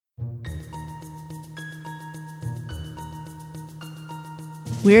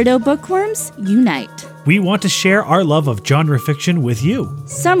Weirdo bookworms, unite. We want to share our love of genre fiction with you.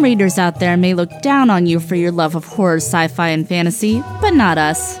 Some readers out there may look down on you for your love of horror, sci-fi, and fantasy, but not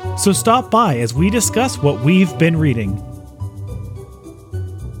us. So stop by as we discuss what we've been reading.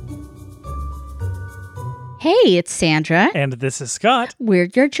 Hey, it's Sandra. And this is Scott. We're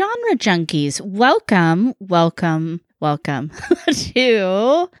your genre junkies. Welcome to a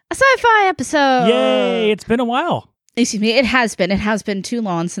sci-fi episode. Yay, it's been a while. Excuse me, it has been too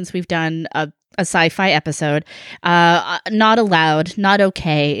long since we've done a sci-fi episode. Not allowed, not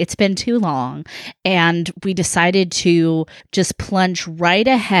okay. It's been too long. And we decided to just plunge right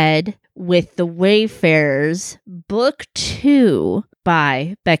ahead with The Wayfarers, Book 2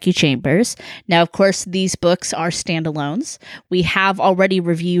 by Becky Chambers. Now, of course, these books are standalones. We have already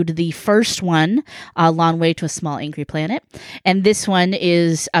reviewed the first one, A Long Way to a Small Angry Planet, and this one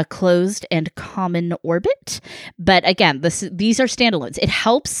is A Closed and Common Orbit. But again, these are standalones. It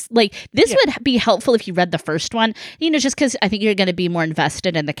helps, would be helpful if you read the first one, just because I think you're going to be more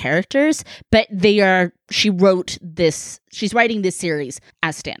invested in the characters, but she's writing this series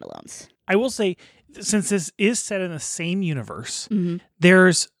as standalones. I will say, since this is set in the same universe,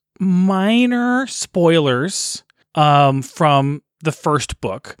 there's minor spoilers from the first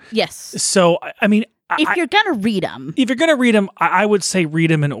book. Yes. So, I mean... If you're going to read them. If you're going to read them, I would say read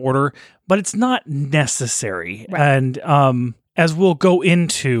them in order, but it's not necessary. Right. And as we'll go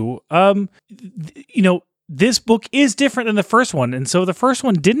into, this book is different than the first one. And so the first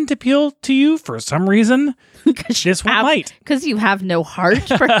one didn't appeal to you for some reason. This one might. Because you have no heart,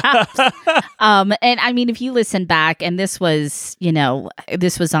 perhaps. And I mean, if you listen back, and this was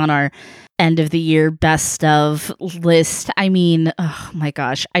on our end of the year best of list. I mean, oh my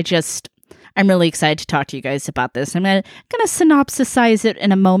gosh, I'm really excited to talk to you guys about this. I'm gonna synopsisize it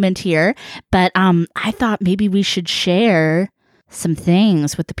in a moment here, but I thought maybe we should share some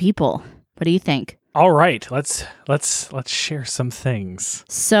things with the people. What do you think? All right, let's share some things.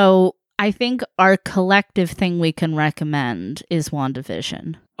 So I think our collective thing we can recommend is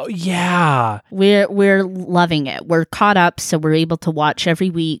WandaVision. Oh yeah, we're loving it. We're caught up, so we're able to watch every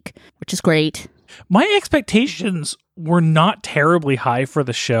week, which is great. My expectations were not terribly high for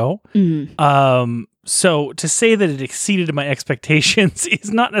the show. So to say that it exceeded my expectations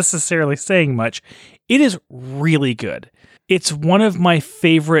is not necessarily saying much. It is really good. It's one of my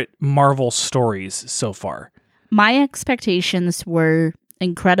favorite Marvel stories so far. My expectations were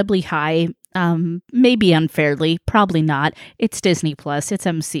incredibly high. Maybe unfairly, probably not. It's Disney Plus, it's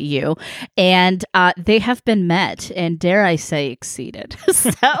MCU, and they have been met, and dare I say, exceeded.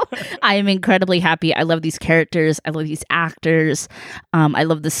 So I am incredibly happy. I love these characters. I love these actors. I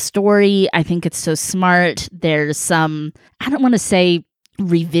love the story. I think it's so smart. There's some, I don't want to say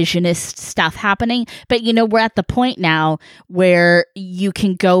revisionist stuff happening, but we're at the point now where you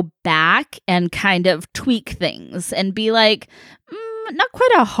can go back and kind of tweak things and be like, not quite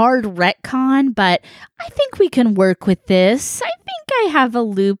a hard retcon, but I think we can work with this. I think I have a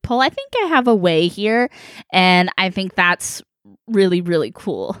loophole. I think I have a way here. And I think that's really, really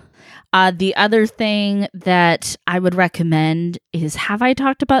cool. The other thing that I would recommend is, have I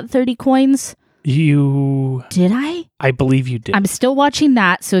talked about 30 Coins? Did I? I believe you did. I'm still watching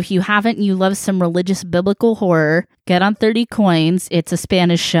that. So if you haven't, you love some religious biblical horror, get on 30 Coins. It's a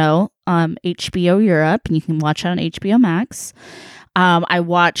Spanish show, HBO Europe, and you can watch it on HBO Max. I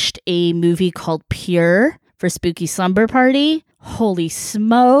watched a movie called Pure for Spooky Slumber Party. Holy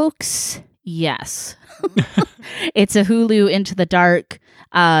smokes. Yes. It's a Hulu Into the Dark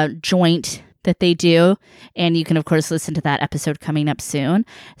joint that they do. And you can, of course, listen to that episode coming up soon.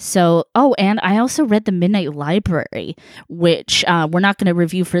 So, and I also read The Midnight Library, which we're not going to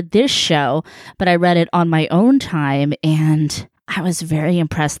review for this show, but I read it on my own time, and I was very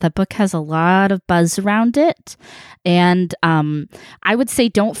impressed. That book has a lot of buzz around it. And I would say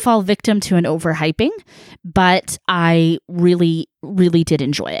don't fall victim to an overhyping, but I really, really did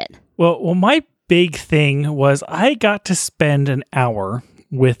enjoy it. Well, my big thing was I got to spend an hour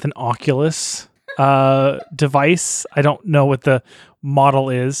with an Oculus device. I don't know what the model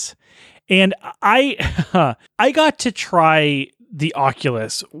is. And I got to try the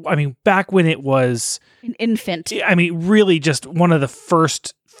Oculus. I mean, back when it was an infant. I mean, really just one of the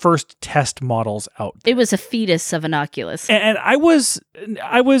first test models out there. It was a fetus of an Oculus. And I was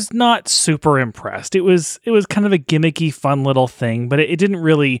not super impressed. It was kind of a gimmicky, fun little thing, but it didn't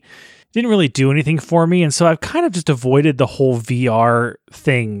really do anything for me. And so I've kind of just avoided the whole VR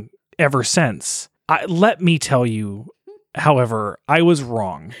thing ever since. Let me tell you, however, I was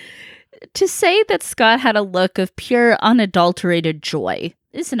wrong. To say that Scott had a look of pure, unadulterated joy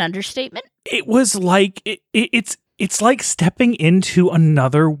is an understatement. It was like, it's it's like stepping into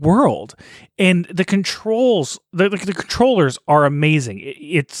another world. And the controls, the controllers are amazing.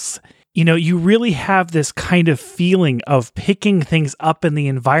 It's, you really have this kind of feeling of picking things up in the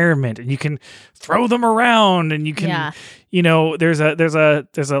environment, and you can throw them around, and you can, there's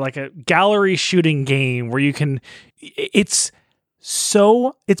a like a gallery shooting game where you can, it's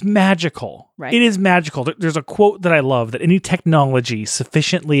magical. Right. It is magical. There's a quote that I love, that any technology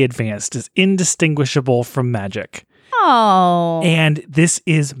sufficiently advanced is indistinguishable from magic. Oh. And this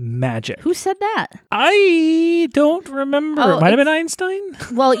is magic. Who said that? I don't remember. It might have been Einstein.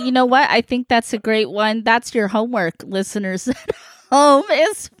 Well, you know what? I think that's a great one. That's your homework, listeners at home,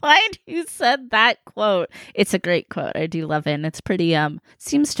 is find who said that quote. It's a great quote. I do love it. And it's pretty,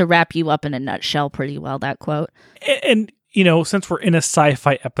 seems to wrap you up in a nutshell pretty well, that quote. And since we're in a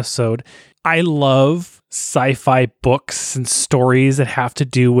sci-fi episode, I love sci-fi books and stories that have to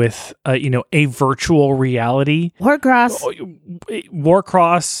do with, a virtual reality. Warcross,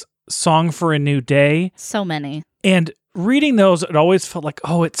 Song for a New Day. So many. And reading those, it always felt like,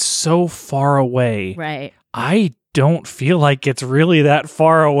 oh, it's so far away. Right. I don't feel like it's really that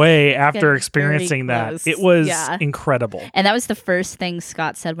far away after experiencing that. It was incredible. And that was the first thing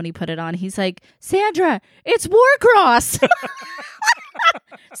Scott said when he put it on. He's like, Sandra, it's Warcross.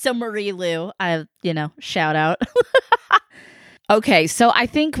 So Marie Lu, shout out. Okay, so I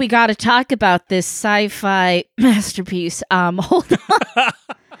think we got to talk about this sci-fi masterpiece. Hold on.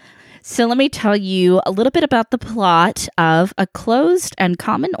 So let me tell you a little bit about the plot of A Closed and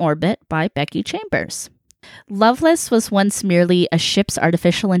Common Orbit by Becky Chambers. Loveless was once merely a ship's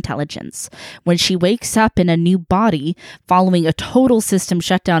artificial intelligence. When she wakes up in a new body, following a total system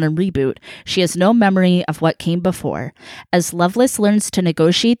shutdown and reboot, she has no memory of what came before. As Loveless learns to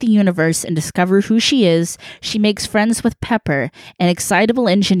negotiate the universe and discover who she is, she makes friends with Pepper, an excitable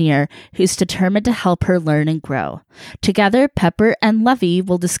engineer who's determined to help her learn and grow. Together, Pepper and Lovey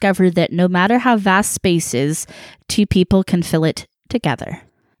will discover that no matter how vast space is, two people can fill it together.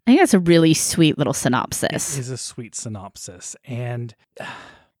 I think that's a really sweet little synopsis. It is a sweet synopsis. And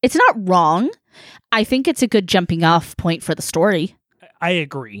it's not wrong. I think it's a good jumping off point for the story. I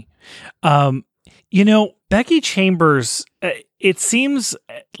agree. Becky Chambers, it seems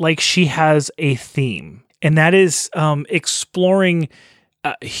like she has a theme, and that is exploring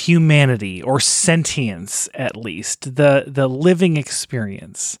humanity, or sentience, at least, the living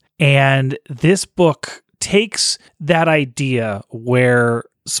experience. And this book takes that idea where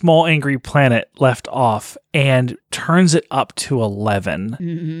Small Angry Planet left off and turns it up to 11.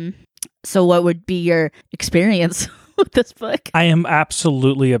 Mm-hmm. So what would be your experience with this book? I am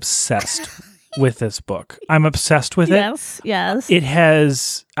absolutely obsessed with this book. I'm obsessed with it.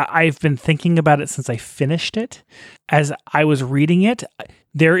 Yes. I've been thinking about it since I finished it. As I was reading it,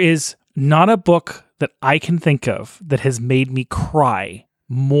 there is not a book that I can think of that has made me cry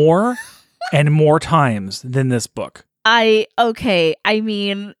more and more times than this book. I was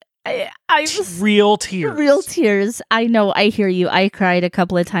real tears. Real tears. I know. I hear you. I cried a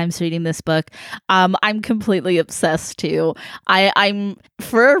couple of times reading this book. I'm completely obsessed too. I'm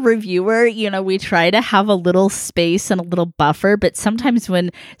for a reviewer. We try to have a little space and a little buffer, but sometimes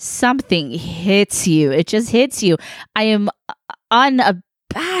when something hits you, it just hits you. I am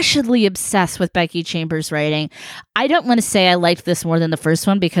unabashedly obsessed with Becky Chambers' writing. I don't want to say I liked this more than the first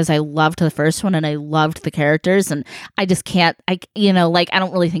one, because I loved the first one and I loved the characters, and I just can't, I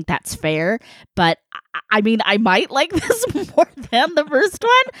don't really think that's fair, but I might like this more than the first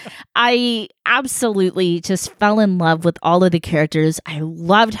one. I absolutely just fell in love with all of the characters. I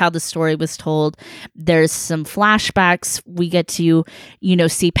loved how the story was told. There's some flashbacks. We get to,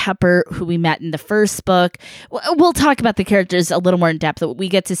 see Pepper, who we met in the first book. We'll talk about the characters a little more in depth, but we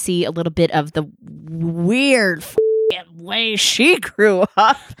get to see a little bit of the weird way she grew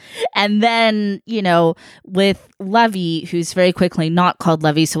up. And then, with Lovey, who's very quickly not called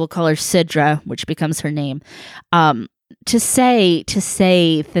Lovey, so we'll call her Sidra, which becomes her name. To say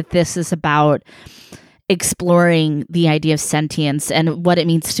that this is about exploring the idea of sentience and what it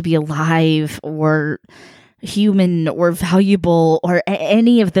means to be alive or human or valuable or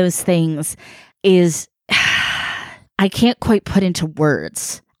any of those things is I can't quite put into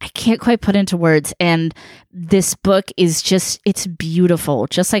words. And this book is it's beautiful.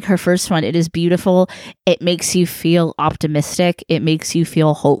 Just like her first one, it is beautiful. It makes you feel optimistic. It makes you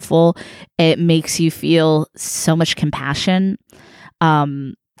feel hopeful. It makes you feel so much compassion.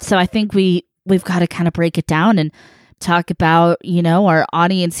 So I think we've got to kind of break it down and talk about, our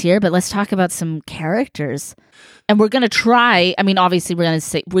audience here, but let's talk about some characters. And we're going to try, obviously we're going to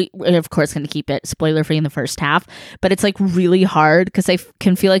say, we're of course going to keep it spoiler free in the first half, but it's really hard because I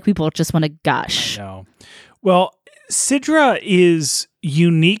can feel like people just want to gush. I know. Well, Sidra is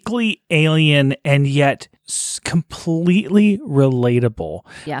uniquely alien and yet completely relatable.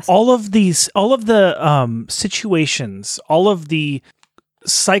 Yes. All of the situations, all of the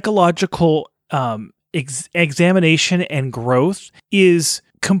psychological examination and growth is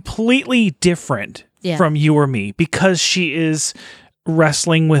completely different from you or me, because she is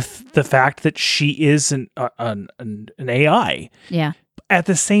wrestling with the fact that she is an AI. Yeah. At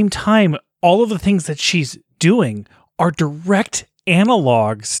the same time, all of the things that she's doing are direct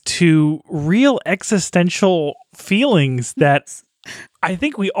analogs to real existential feelings that I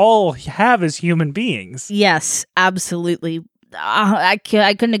think we all have as human beings. Yes, absolutely. I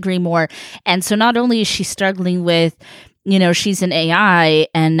couldn't agree more. And so not only is she struggling with, she's an AI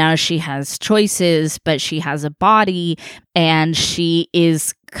and now she has choices, but she has a body and she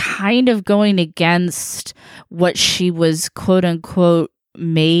is kind of going against what she was quote unquote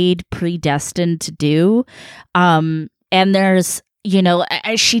predestined to do. And there's,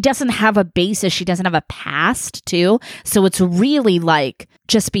 she doesn't have a basis. She doesn't have a past too. So it's really like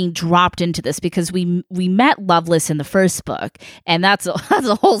just being dropped into this, because we met Loveless in the first book, and that's a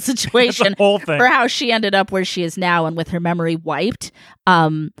whole situation. That's a whole thing. For how she ended up where she is now and with her memory wiped.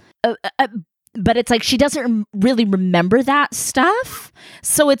 But it's like she doesn't really remember that stuff.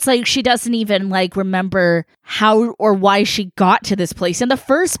 So it's like she doesn't even like remember how or why she got to this place in the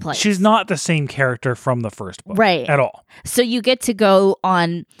first place. She's not the same character from the first book. Right. At all. So you get to go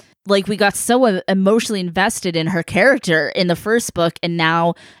on, like, we got so emotionally invested in her character in the first book, and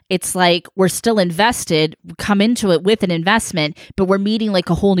now it's like we're still invested, come into it with an investment, but we're meeting like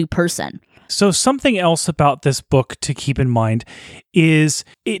a whole new person. So something else about this book to keep in mind is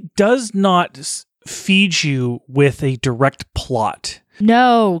it does not feed you with a direct plot.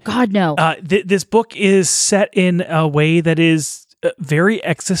 No, God, no. This book is set in a way that is very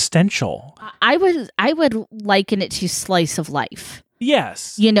existential. I would liken it to slice of life.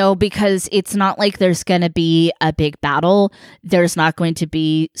 Yes. Because it's not like there's going to be a big battle. There's not going to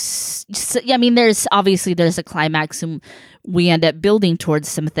be... there's a climax and we end up building towards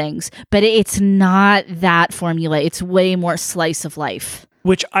some things, but it's not that formula. It's way more slice of life.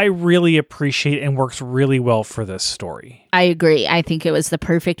 Which I really appreciate and works really well for this story. I agree. I think it was the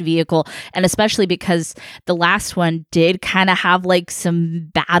perfect vehicle. And especially because the last one did kind of have like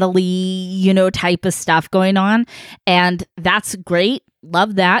some battle-y, type of stuff going on. And that's great.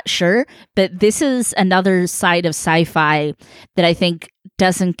 Love that, sure. But this is another side of sci-fi that I think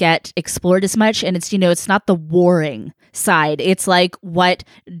doesn't get explored as much. And it's, it's not the warring side. It's like what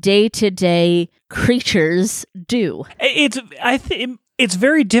day-to-day creatures do. It's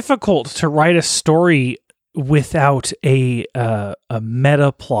very difficult to write a story without a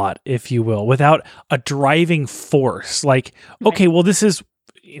meta plot, if you will, without a driving force. Like, okay, well, this is,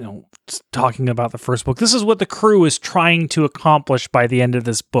 talking about the first book, this is what the crew is trying to accomplish by the end of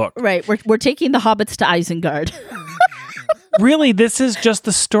this book. Right. We're taking the hobbits to Isengard. Really, this is just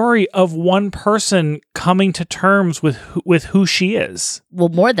the story of one person coming to terms with who she is. Well,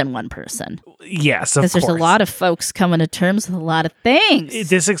 more than one person. Yes, of course. Because there's a lot of folks coming to terms with a lot of things.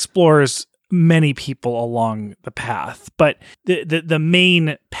 This explores many people along the path, but the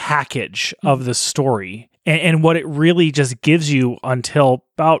main package of the story and what it really just gives you until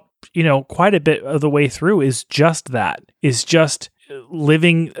about, quite a bit of the way through is just that. Is just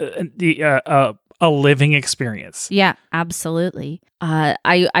living a living experience. Yeah, absolutely.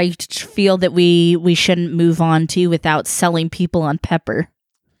 I feel that we shouldn't move on without selling people on Pepper.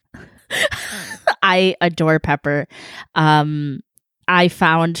 I adore Pepper. I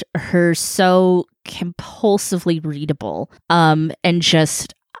found her so compulsively readable. And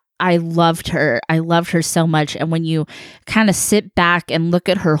just I loved her. I loved her so much. And when you kind of sit back and look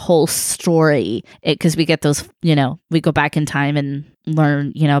at her whole story, because we get those, we go back in time and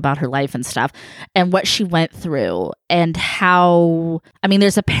learn, about her life and stuff and what she went through and how,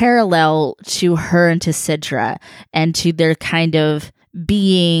 there's a parallel to her and to Sidra and to their kind of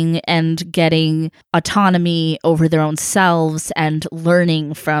being and getting autonomy over their own selves and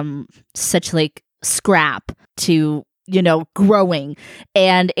learning from such like scrap to growing.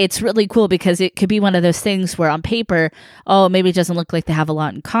 And it's really cool because it could be one of those things where on paper, maybe it doesn't look like they have a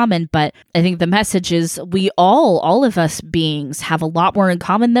lot in common, but I think the message is we all of us beings have a lot more in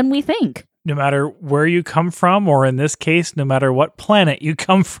common than we think. No matter where you come from, or in this case, no matter what planet you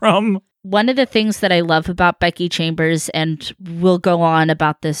come from. One of the things that I love about Becky Chambers, and we'll go on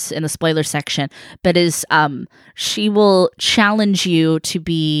about this in the spoiler section, but is she will challenge you to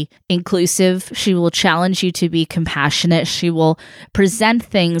be inclusive. She will challenge you to be compassionate. She will present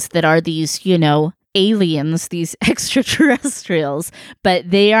things that are these, aliens, these extraterrestrials, but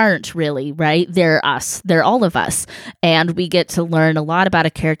they aren't really, right? They're us. They're all of us. And we get to learn a lot about a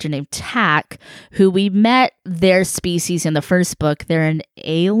character named Tak, who we met their species in the first book. They're an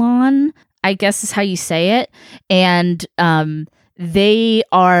Elan, I guess is how you say it. And they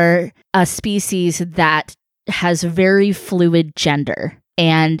are a species that has very fluid gender.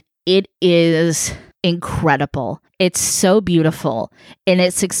 And it is incredible. It's so beautiful and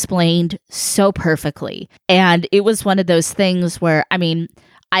it's explained so perfectly. And it was one of those things where, I mean,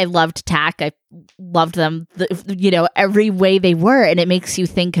 I loved Tak. I loved them, every way they were. And it makes you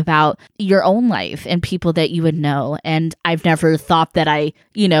think about your own life and people that you would know. And I've never thought that I,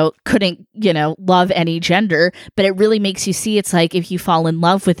 couldn't, love any gender, but it really makes you see it's like if you fall in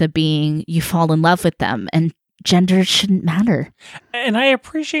love with a being, you fall in love with them. And gender shouldn't matter. And I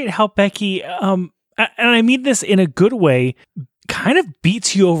appreciate how Becky, and I mean this in a good way, kind of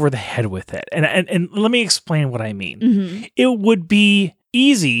beats you over the head with it. And let me explain what I mean. Mm-hmm. It would be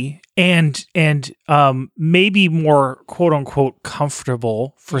easy and maybe more quote unquote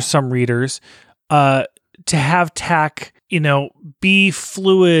comfortable for some readers to have Tak, be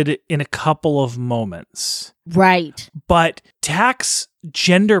fluid in a couple of moments. Right. But Tak's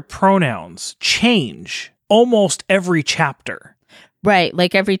gender pronouns change almost every chapter. Right.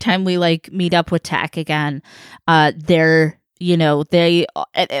 Like every time we meet up with Tak again, they're, they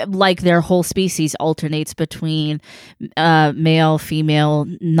like their whole species alternates between male, female,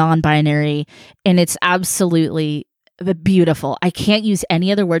 non-binary. And it's absolutely beautiful. I can't use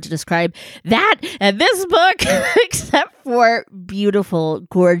any other word to describe that and this book except for beautiful,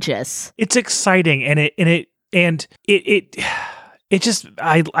 gorgeous. It's exciting. And it just,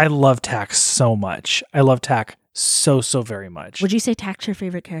 I love Tak so much. I love Tak so very much. Would you say Tak's your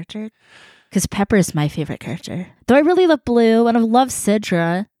favorite character? Because Pepper is my favorite character. Though I really love Blue and I love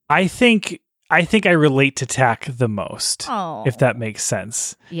Sidra. I think I relate to Tak the most. Oh. If that makes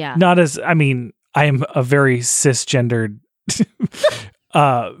sense. Yeah. Not as, I mean, I am a very cisgendered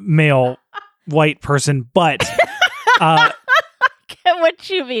male white person, but get what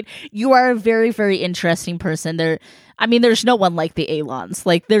you mean. You are a very, very interesting person. There's no one like the Alons.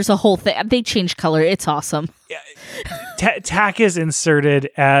 Like, there's a whole thing. They change color. It's awesome. Tak is inserted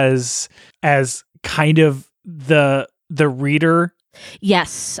as kind of the reader.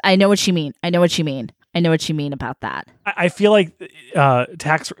 Yes, I know what you mean. I know what you mean about that. I feel like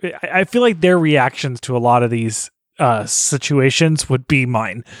Tak's. I feel like their reactions to a lot of these situations would be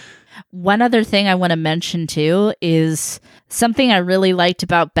mine. One other thing I want to mention too is something I really liked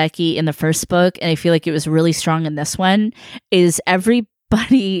about Becky in the first book, and I feel like it was really strong in this one, is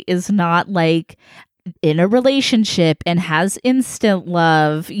everybody is not like in a relationship and has instant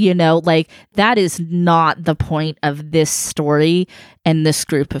love, that is not the point of this story and this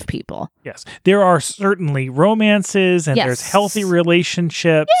group of people. Yes. There are certainly romances and there's healthy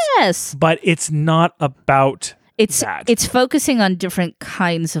relationships. Yes. But it's not about It's focusing on different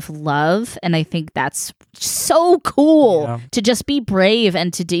kinds of love, and I think that's so cool to just be brave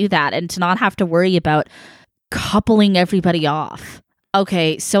and to do that and to not have to worry about coupling everybody off.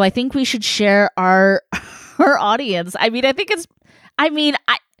 Okay, so I think we should share our audience. I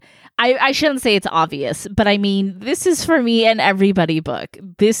shouldn't say it's obvious, but this is for me and everybody book.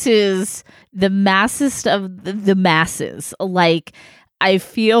 This is the massest of the masses. Like, I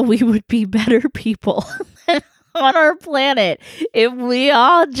feel we would be better people on our planet if we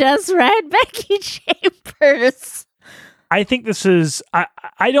all just read Becky Chambers. I think this is,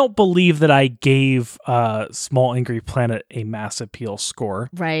 I don't believe that I gave Small Angry Planet a mass appeal score.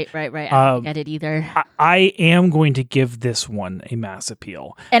 Right. I don't get it either. I am going to give this one a mass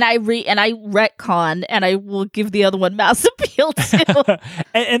appeal. And I retcon, and I will give the other one mass appeal too.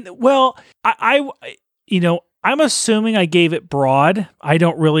 I'm assuming I gave it broad. I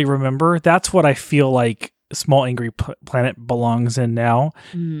don't really remember. That's what I feel like Small Angry Planet belongs in now.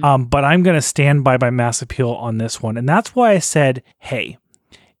 But I'm going to stand by my mass appeal on this one. And that's why I said, hey,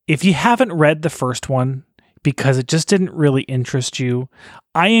 if you haven't read the first one because it just didn't really interest you,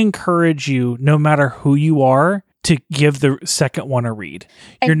 I encourage you, no matter who you are, to give the second one a read.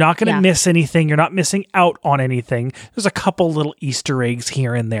 You're not going to miss anything. You're not missing out on anything. There's a couple little Easter eggs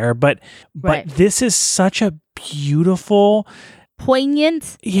here and there, but this is such a beautiful,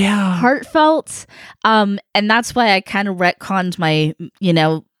 poignant, heartfelt, and that's why I kind of retconned my,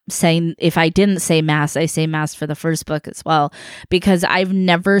 saying if I didn't say mass, I say mass for the first book as well, because I've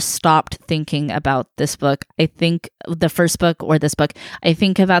never stopped thinking about this book. I think the first book or this book, I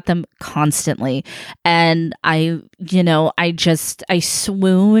think about them constantly, and I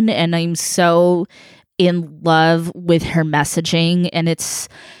swoon, and I'm so in love with her messaging, and it's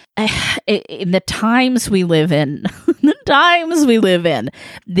in the times we live in,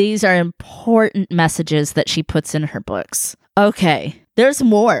 these are important messages that she puts in her books. Okay, there's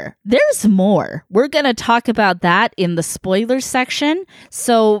more. We're going to talk about that in the spoilers section.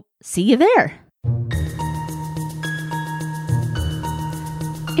 So see you there.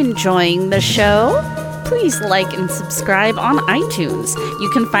 Enjoying the show? Please like and subscribe on iTunes. You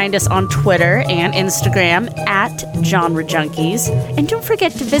can find us on Twitter and Instagram at Genre Junkies. And don't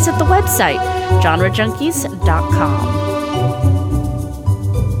forget to visit the website, genrejunkies.com.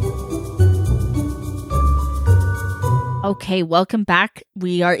 Okay, welcome back.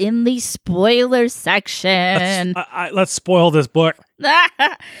 We are in the spoiler section. Let's spoil this book.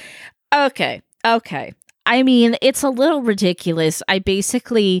 Okay. I mean, it's a little ridiculous. I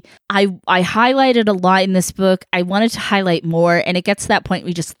highlighted a lot in this book. I wanted to highlight more, and it gets to that point where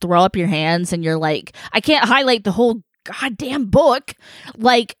you just throw up your hands and you're like, I can't highlight the whole goddamn book.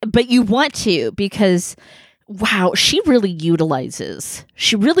 But you want to, because wow, she really utilizes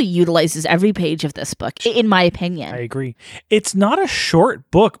every page of this book, in my opinion. I agree. It's not a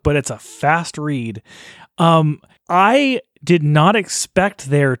short book, but it's a fast read. I did not expect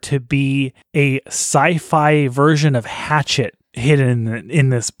there to be a sci-fi version of Hatchet hidden in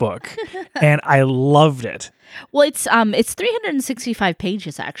this book, and I loved it. Well, it's 365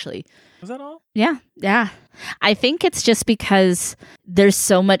 pages actually. Was that all? Yeah. I think it's just because there's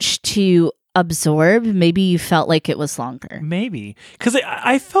so much to absorb. Maybe you felt like it was longer. Maybe because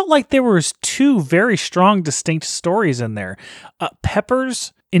I felt like there was two very strong, distinct stories in there.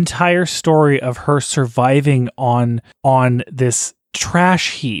 Pepper's entire story of her surviving on this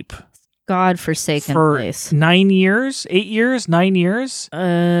trash heap, godforsaken place, 9 years,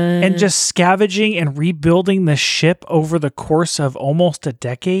 and just scavenging and rebuilding the ship over the course of almost a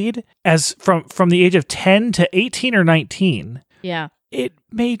decade, as from the age of 10 to 18 or 19. Yeah. It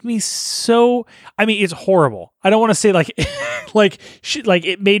made me so. I mean, it's horrible. I don't want to say like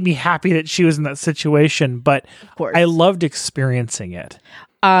it made me happy that she was in that situation, but of course. I loved experiencing it.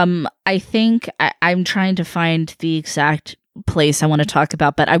 I think I'm trying to find the exact place I want to talk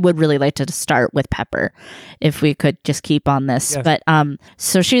about, but I would really like to start with Pepper, if we could just keep on this. Yes. But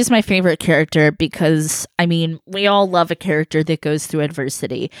so she's my favorite character because, I mean, we all love a character that goes through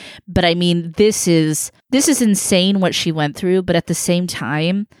adversity. But I mean, this is insane what she went through, but at the same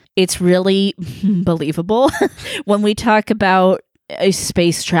time, it's really believable when we talk about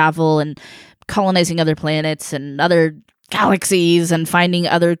space travel and colonizing other planets and other galaxies and finding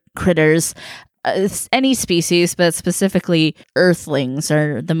other critters. Any species, but specifically Earthlings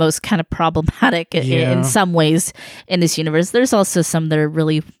are the most kind of problematic in some ways in this universe. There's also some that are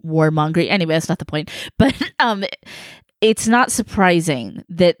really warmongering. Anyway, that's not the point. But it's not surprising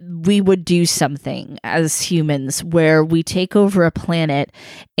that we would do something as humans where we take over a planet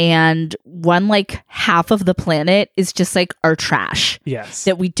and half of the planet is just like our trash. Yes.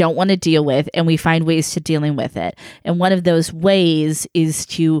 That we don't want to deal with, and we find ways to dealing with it. And one of those ways is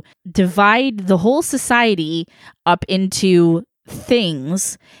to divide the whole society up into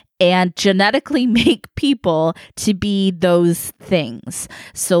things and genetically make people to be those things.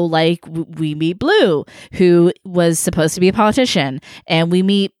 So we meet Blue, who was supposed to be a politician, and we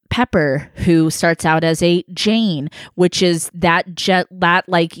meet Pepper, who starts out as a Jane, which is that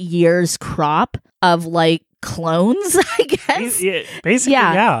year's crop of clones, I guess. Yeah, basically,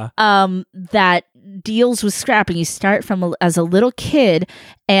 yeah. That deals with scrapping. You start as a little kid,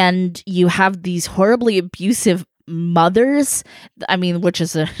 and you have these horribly abusive mothers, I mean, which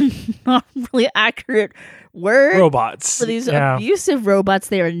is a not really accurate word. Robots. For these abusive robots.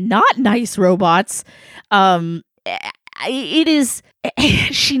 They are not nice robots. It is.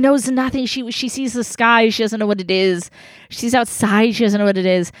 She knows nothing. She sees the sky. She doesn't know what it is. She's outside. She doesn't know what it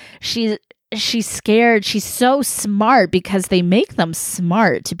is. She's scared. She's so smart because they make them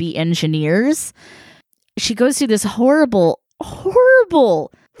smart to be engineers. She goes through this horrible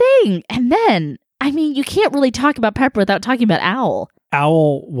thing, and then, I mean, you can't really talk about Pepper without talking about Owl.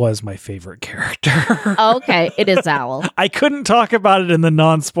 Owl was my favorite character. Okay, it is Owl. I couldn't talk about it in the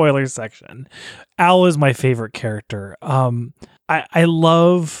non-spoiler section. Owl is my favorite character. I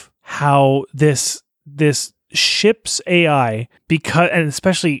love how this ship's AI, and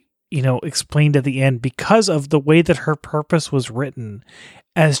especially, explained at the end, because of the way that her purpose was written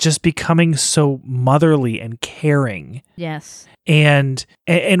as just becoming so motherly and caring. Yes. And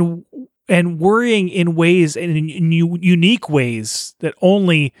worrying in ways, in unique ways that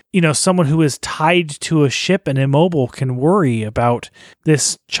only, someone who is tied to a ship and immobile can worry about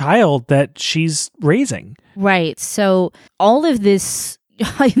this child that she's raising. Right. So all of this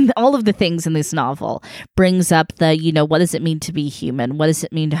all of the things in this novel brings up the, what does it mean to be human? What does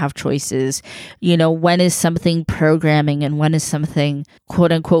it mean to have choices? When is something programming and when is something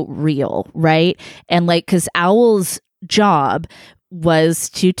quote unquote real, right? And like, because Owl's job was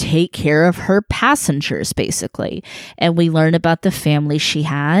to take care of her passengers, basically. And we learn about the family she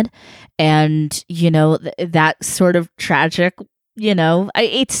had and, that sort of tragic,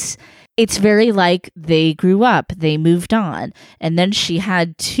 it's very like they grew up, they moved on. And then she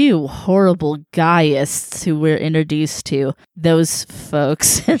had two horrible Gaiists who were introduced to those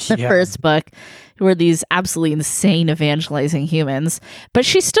folks in the first book, who were these absolutely insane evangelizing humans. But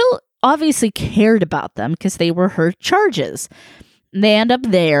she still obviously cared about them because they were her charges. They end up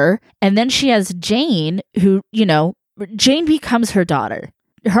there. And then she has Jane, who, Jane becomes her daughter.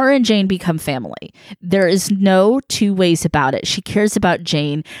 Her and Jane become family. There is no two ways about it. She cares about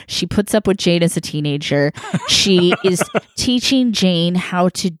Jane. She puts up with Jane as a teenager. She is teaching Jane how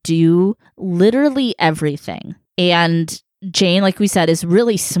to do literally everything. And Jane, like we said, is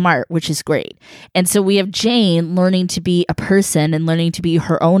really smart, which is great. And so we have Jane learning to be a person and learning to be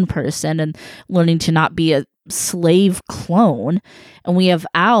her own person and learning to not be a slave clone. And we have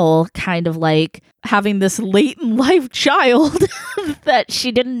Owl kind of like having this late in life child that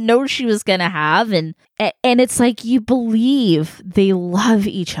she didn't know she was going to have. And it's like, you believe they love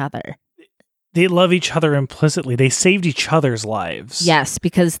each other. They love each other implicitly. They saved each other's lives. Yes,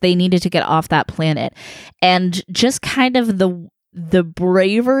 because they needed to get off that planet. And just kind of the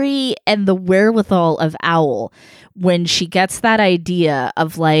bravery and the wherewithal of Owl when she gets that idea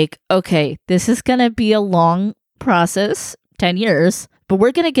of like, okay, this is going to be a long process, 10 years, but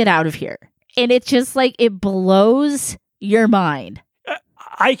we're going to get out of here. And it's just like, it blows your mind.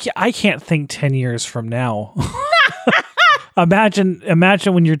 I can't think 10 years from now. Imagine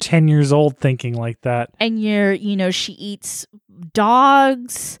when you're 10 years old thinking like that. And she eats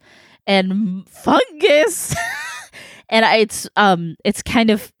dogs and fungus. And it's kind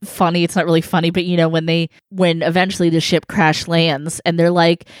of funny. It's not really funny, but when eventually the ship crash lands and they're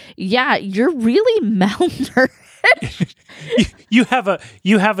like, yeah, you're really malnourished. you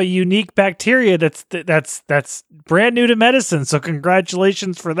have a unique bacteria that's brand new to medicine. So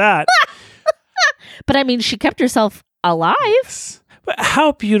congratulations for that. But I mean, she kept herself alive. But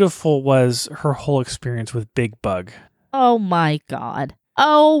how beautiful was her whole experience with Big Bug? Oh my God.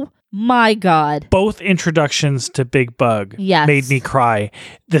 Oh my God. Both introductions to Big Bug made me cry.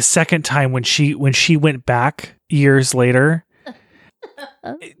 The second time when she went back years later,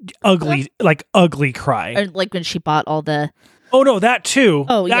 ugly cry. Or like when she bought all the... Oh no, that too.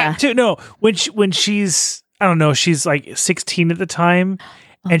 Oh that yeah. too. No, when she's, I don't know, she's like 16 at the time,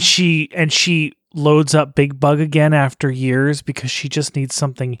 and she loads up Big Bug again after years because she just needs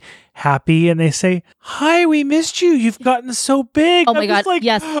something happy, and they say, "Hi, we missed you. You've gotten so big." Oh my God! Like,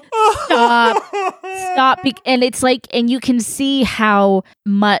 yes, stop. And it's like, and you can see how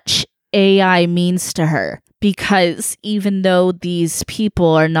much AI means to her. Because even though these people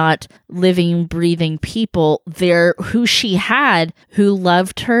are not living, breathing people, they're who she had, who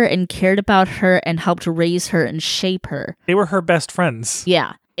loved her and cared about her and helped raise her and shape her. They were her best friends.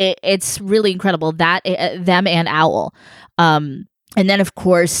 Yeah, it's really incredible that them and Owl. And then, of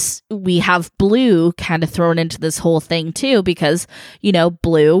course, we have Blue kind of thrown into this whole thing, too, because,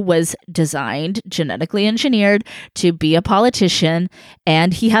 Blue was designed, genetically engineered to be a politician,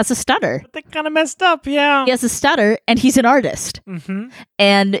 and he has a stutter. They kind of messed up, yeah. He has a stutter, and he's an artist. Mm-hmm.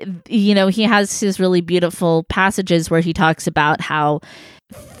 And, he has his really beautiful passages where he talks about how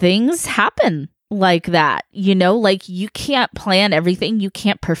things happen like that, like you can't plan everything. You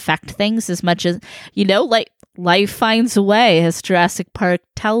can't perfect things as much as, like life finds a way, as Jurassic Park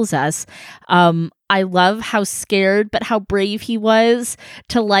tells us. I love how scared, but how brave he was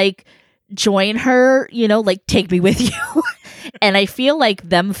to like join her, like take me with you. And I feel like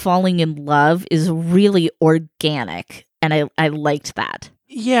them falling in love is really organic. And I liked that.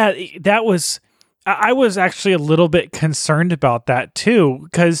 Yeah, I was actually a little bit concerned about that too,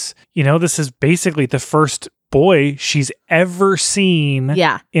 because, this is basically the first boy she's ever seen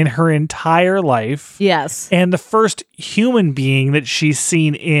in her entire life. Yes. And the first human being that she's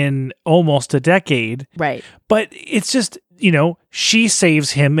seen in almost a decade. Right. But it's just, she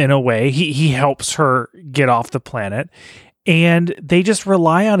saves him in a way. He helps her get off the planet. And they just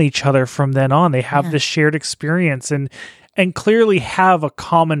rely on each other from then on. They have this shared experience and clearly have a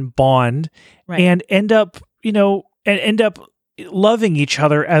common bond, and end up loving each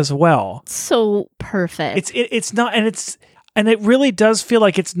other as well. So perfect. It's not, and it really does feel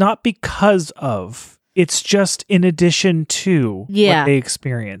like it's not because of, it's just in addition to what they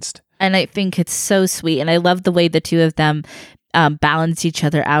experienced. And I think it's so sweet. And I love the way the two of them balance each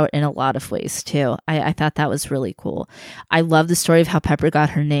other out in a lot of ways too. I thought that was really cool. I love the story of how Pepper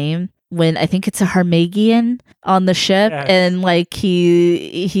got her name. When I think it's a Harmagian on the ship, Yes. and like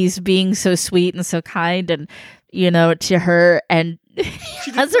he's being so sweet and so kind, and to her, and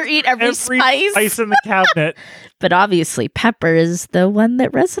he has her eat every spice in the cabinet. But obviously, Pepper is the one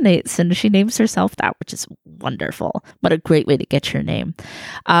that resonates, and she names herself that, which is wonderful. What a great way to get your name.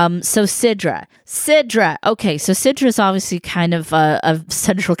 So Sidra. Okay, so Sidra is obviously kind of a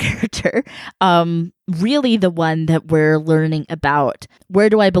central character. Really the one that we're learning about. Where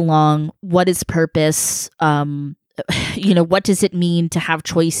do I belong? What is purpose? What does it mean to have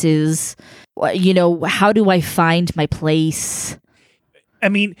choices? How do I find my place? I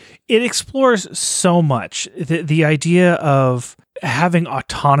mean, it explores so much. The idea of having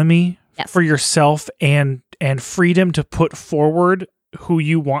autonomy for yourself and freedom to put forward who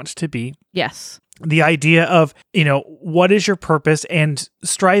you want to be. Yes. The idea of, what is your purpose, and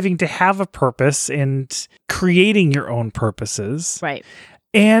striving to have a purpose and creating your own purposes. Right.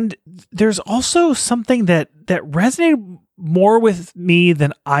 And there's also something that resonated more with me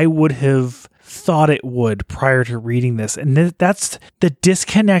than I would have thought it would prior to reading this. And that's the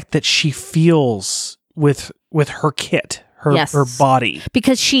disconnect that she feels with her kit, her body.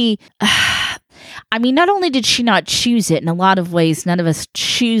 Because she... not only did she not choose it, in a lot of ways, none of us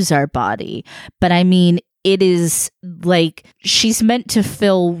choose our body, but it is like she's meant to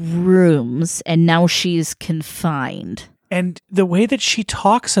fill rooms, and now she's confined. And the way that she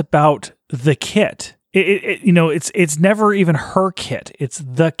talks about the kit, it's never even her kit, it's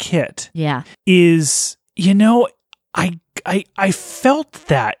the kit. Yeah. Is, I felt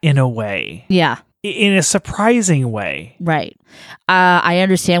that in a way. Yeah. In a surprising way. Right. I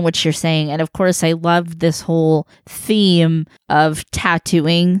understand what you're saying. And of course, I love this whole theme of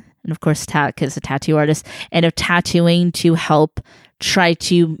tattooing. And of course, Tak is a tattoo artist. And of tattooing to help try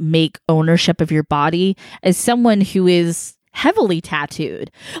to make ownership of your body. As someone who is heavily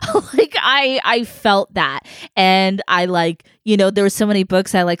tattooed, I felt that. And I there were so many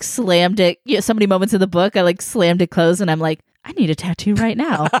books I slammed it. So many moments of the book I slammed it closed, and I'm like, I need a tattoo right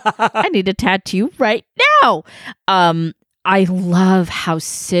now. I need a tattoo right now. I love how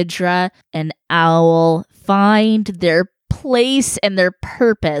Sidra and Owl find their place and their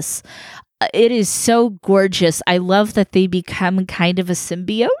purpose. It is so gorgeous. I love that they become kind of a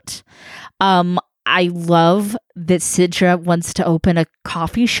symbiote. I love that Sidra wants to open a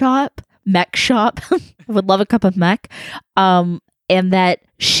coffee shop, mech shop. Would love a cup of mech. And that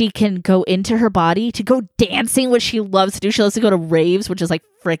she can go into her body to go dancing, which she loves to do. She loves to go to raves, which is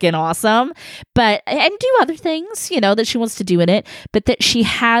freaking awesome. And do other things, that she wants to do in it. But that she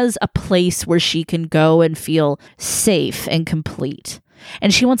has a place where she can go and feel safe and complete.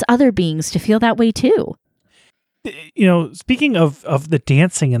 And she wants other beings to feel that way too. Speaking of the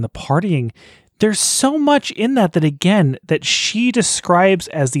dancing and the partying, there's so much in that again, that she describes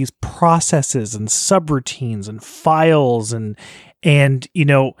as these processes and subroutines and files and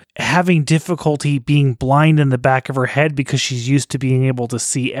having difficulty being blind in the back of her head because she's used to being able to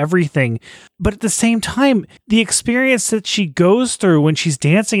see everything. But at the same time, the experience that she goes through when she's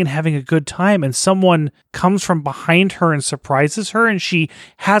dancing and having a good time, and someone comes from behind her and surprises her, and she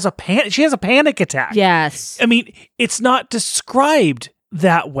has a panic attack. Yes. It's not described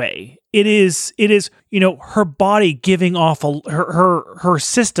that way. It is, her body giving off her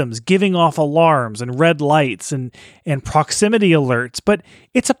systems giving off alarms and red lights and proximity alerts, but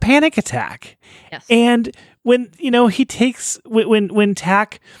it's a panic attack. Yes. And when, he takes, when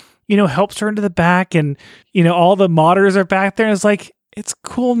Tak, helps her into the back, and, all the modders are back there, and it's like, it's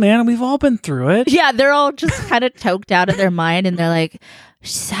cool, man. We've all been through it. Yeah. They're all just kind of toked out of their mind, and they're like,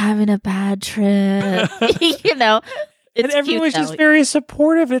 she's having a bad trip, It's and everyone's cute, just very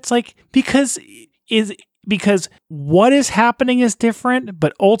supportive. It's because what is happening is different,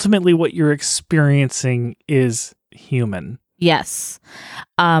 but ultimately what you're experiencing is human. Yes.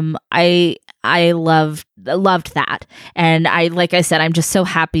 I loved that. And like I said, I'm just so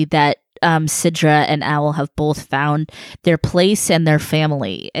happy that Sidra and Owl have both found their place and their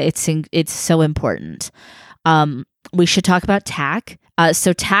family. It's so important. We should talk about Tak.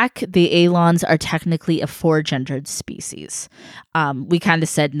 So Tak, the Alons are technically a 4-gendered species. We kind of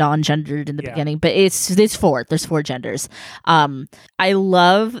said non-gendered in the beginning, but it's 4. There's 4 genders. I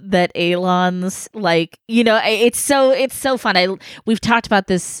love that Alons, it's so fun. We've talked about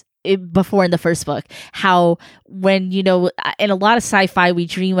this before in the first book, how when, in a lot of sci-fi, we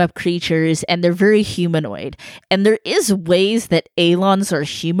dream up creatures and they're very humanoid. And there is ways that Alons are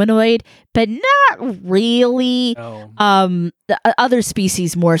humanoid, but not really. Oh. Other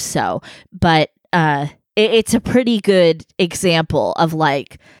species more so. But it's a pretty good example of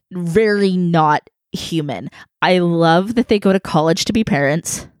like very not human. I love that they go to college to be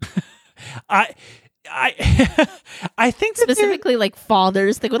parents. I think that specifically like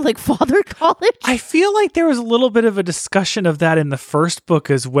fathers. They go to like father college. I feel like there was a little bit of a discussion of that in the first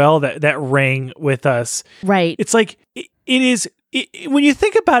book as well that rang with us. Right. It's like it is. When you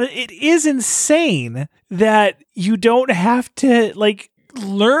think about it, it is insane that you don't have to like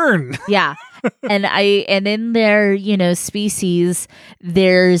learn. Yeah. And in their, species,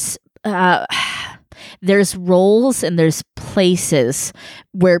 there's roles and there's places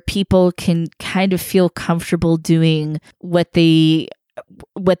where people can kind of feel comfortable doing what they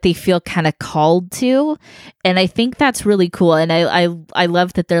feel kind of called to. And I think that's really cool. And I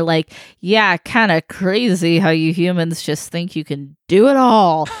love that they're like, yeah, kind of crazy how you humans just think you can do it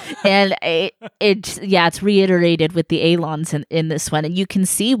all. And it's reiterated with the Alons in this one. And you can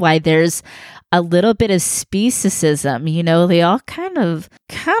see why there's a little bit of speciesism. They all kind of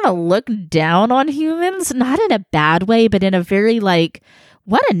look down on humans, not in a bad way, but in a very like,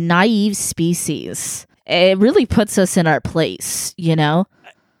 what a naive species. It really puts us in our place,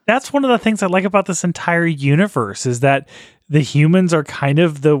 That's one of the things I like about this entire universe is that the humans are kind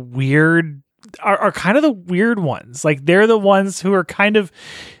of the weird, are kind of the weird ones. Like they're the ones who are kind of,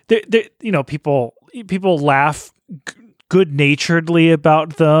 people laugh good-naturedly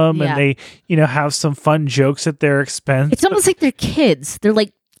about them, and they, have some fun jokes at their expense. It's almost like they're kids. They're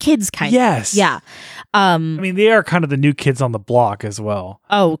like kids kind of. Yes. Yeah. They are kind of the new kids on the block as well.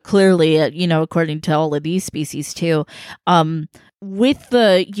 Oh, clearly, according to all of these species too. With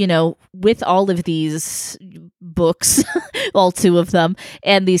all of these books, all two of them,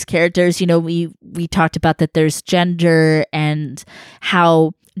 and these characters, we talked about that there's gender and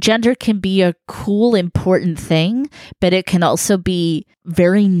how gender can be a cool, important thing, but it can also be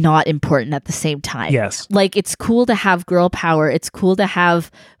very not important at the same time. Yes. Like, it's cool to have girl power. It's cool to have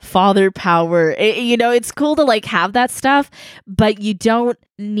father power. It's cool to, like, have that stuff, but you don't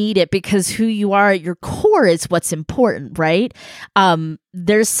need it because who you are at your core is what's important, right?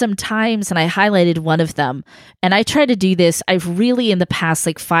 There's some times, and I highlighted one of them, and I try to do this. I've really, in the past,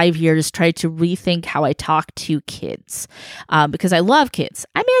 5 years, tried to rethink how I talk to kids, because I love kids.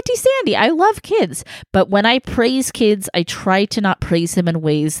 I'm Auntie Sandy. I love kids. But when I praise kids, I try to not praise them in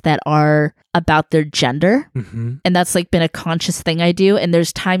ways that are about their gender. Mm-hmm. And that's been a conscious thing I do. And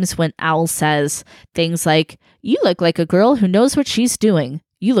there's times when Owl says things like, "You look like a girl who knows what she's doing.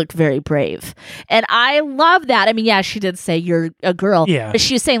 You look very brave." And I love that. I mean, yeah, she did say you're a girl. Yeah. But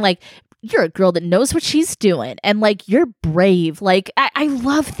she was saying you're a girl that knows what she's doing. And you're brave. I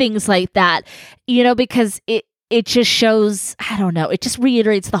love things like that, because it just shows, I don't know, it just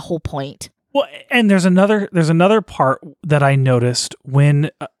reiterates the whole point. Well, and there's another part that I noticed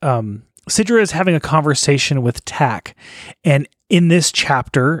when Sidra is having a conversation with Tak, and in this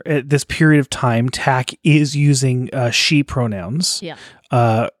chapter, at this period of time, Tak is using she pronouns. Yeah.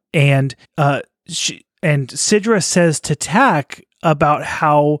 And Sidra says to Tak about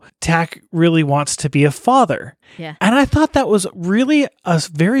how Tak really wants to be a father. Yeah. And I thought that was really a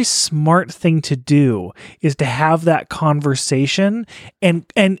very smart thing to do, is to have that conversation and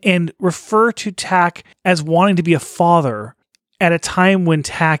refer to Tak as wanting to be a father at a time when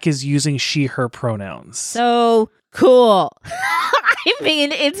Tak is using she, her pronouns. So cool. I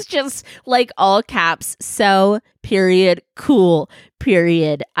mean, it's just all caps. So, period, cool,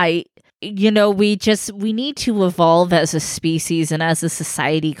 period. We need to evolve as a species and as a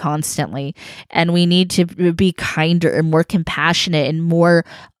society constantly. And we need to be kinder and more compassionate and more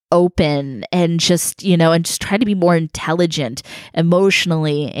open and just try to be more intelligent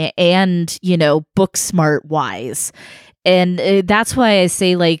emotionally and, book smart wise. And that's why I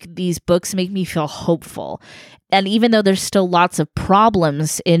say these books make me feel hopeful. And even though there's still lots of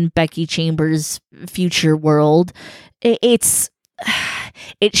problems in Becky Chambers' future world, it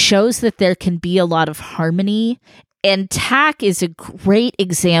shows that there can be a lot of harmony. And Tak is a great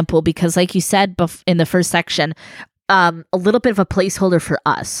example because, like you said in the first section, a little bit of a placeholder for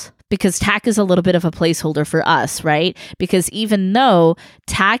us. Because Tak is a little bit of a placeholder for us, right? Because even though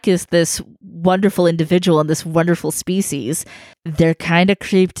Tak is this wonderful individual and this wonderful species, they're kind of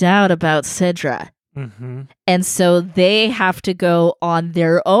creeped out about Sidra. Mm-hmm. And so they have to go on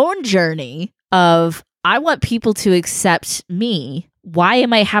their own journey of, I want people to accept me. Why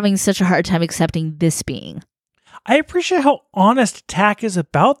am I having such a hard time accepting this being? I appreciate how honest Tak is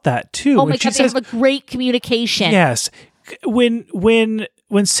about that too. Oh my God, they have a great communication. Yes. When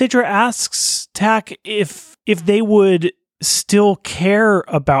Sidra asks Tak if they would still care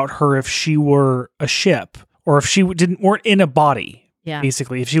about her if she were a ship or if she weren't in a body, yeah.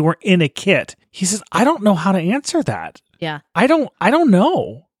 Basically, if she weren't in a kit, he says, I don't know how to answer that. Yeah. I don't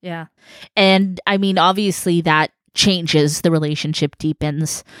know. Yeah. And I mean, obviously that changes, the relationship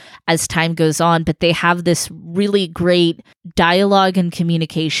deepens as time goes on, but they have this really great dialogue and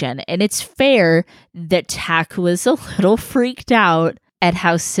communication. And it's fair that Tak was a little freaked out at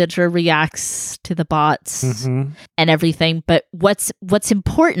how Sidra reacts to the bots and everything. But what's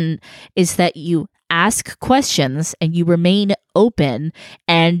important is that you ask questions and you remain open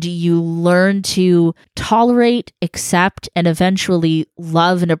and you learn to tolerate, accept, and eventually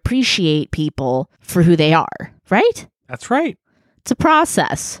love and appreciate people for who they are, right? That's right. It's a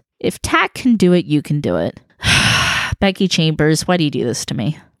process. If Tak can do it, you can do it. Becky Chambers, why do you do this to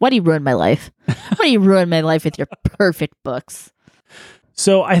me? Why do you ruin my life? Why do you ruin my life with your perfect books?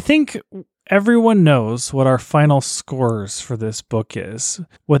 So I think everyone knows what our final scores for this book is.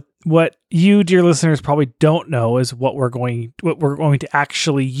 What you, dear listeners, probably don't know is what we're going to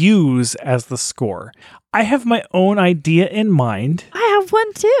actually use as the score. I have my own idea in mind. I have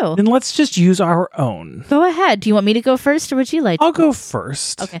one too. Then let's just use our own. Go ahead. Do you want me to go first or would you like to? I'll go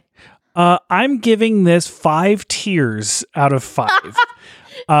first. Okay. I'm giving this 5 tears out of 5.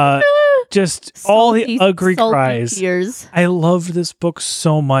 Just Salty, all the ugly salty cries. tears. I loved this book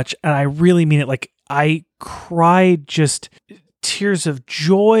so much, and I really mean it. Like, I cried just tears of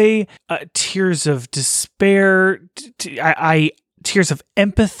joy, tears of despair, tears of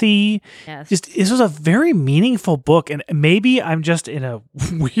empathy. Yes. Just, this was a very meaningful book, and maybe I'm just in a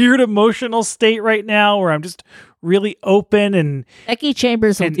weird emotional state right now where I'm just really open and Becky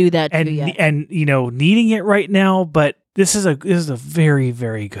Chambers will do that to you. and you know, needing it right now. But this is a very,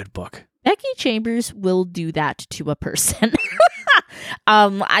 very good book. Becky Chambers will do that to a person.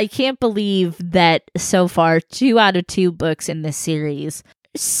 I can't believe that so far 2 out of 2 books in this series,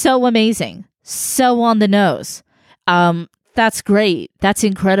 so amazing, so on the nose. That's great. That's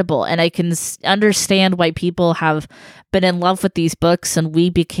incredible. And I can understand why people have been in love with these books and we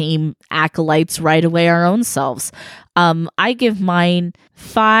became acolytes right away our own selves. I give mine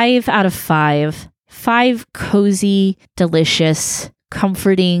 5 out of 5. 5 cozy, delicious,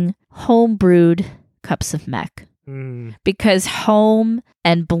 comforting, home-brewed cups of mech. Because home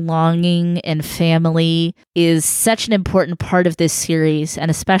and belonging and family is such an important part of this series and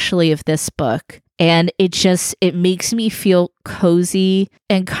especially of this book. And it makes me feel cozy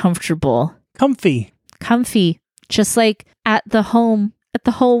and comfortable. Comfy. Just like at the home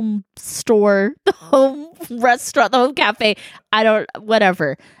store, the home restaurant, the home cafe.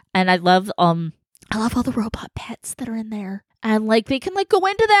 Whatever. And I love all the robot pets that are in there. And like they can like go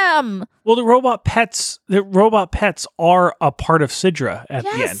into them. Well, the robot pets are a part of Sidra at the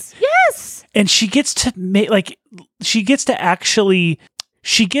end. Yes. And she gets to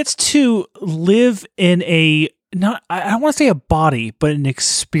live in I don't want to say a body, but an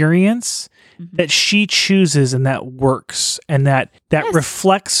experience that she chooses and that works and that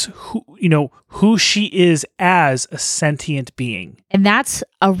reflects who she is as a sentient being. And that's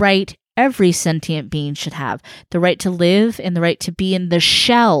a right every sentient being should have, the right to live and the right to be in the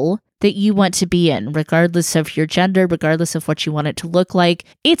shell that you want to be in, regardless of your gender, regardless of what you want it to look like.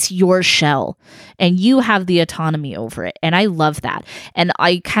 It's your shell and you have the autonomy over it. And I love that. And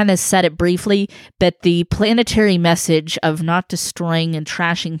I kind of said it briefly, but the planetary message of not destroying and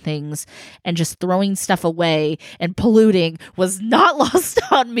trashing things and just throwing stuff away and polluting was not lost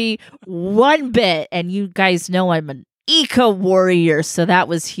on me one bit. And you guys know I'm an eco warrior, so that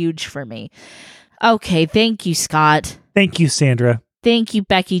was huge for me. Okay, thank you, Scott. Thank you, Sandra. Thank you,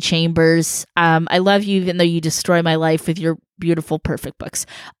 Becky Chambers. I love you even though you destroy my life with your beautiful, perfect books.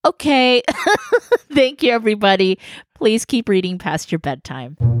 Okay. Thank you, everybody. Please keep reading past your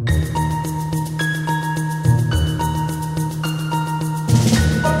bedtime.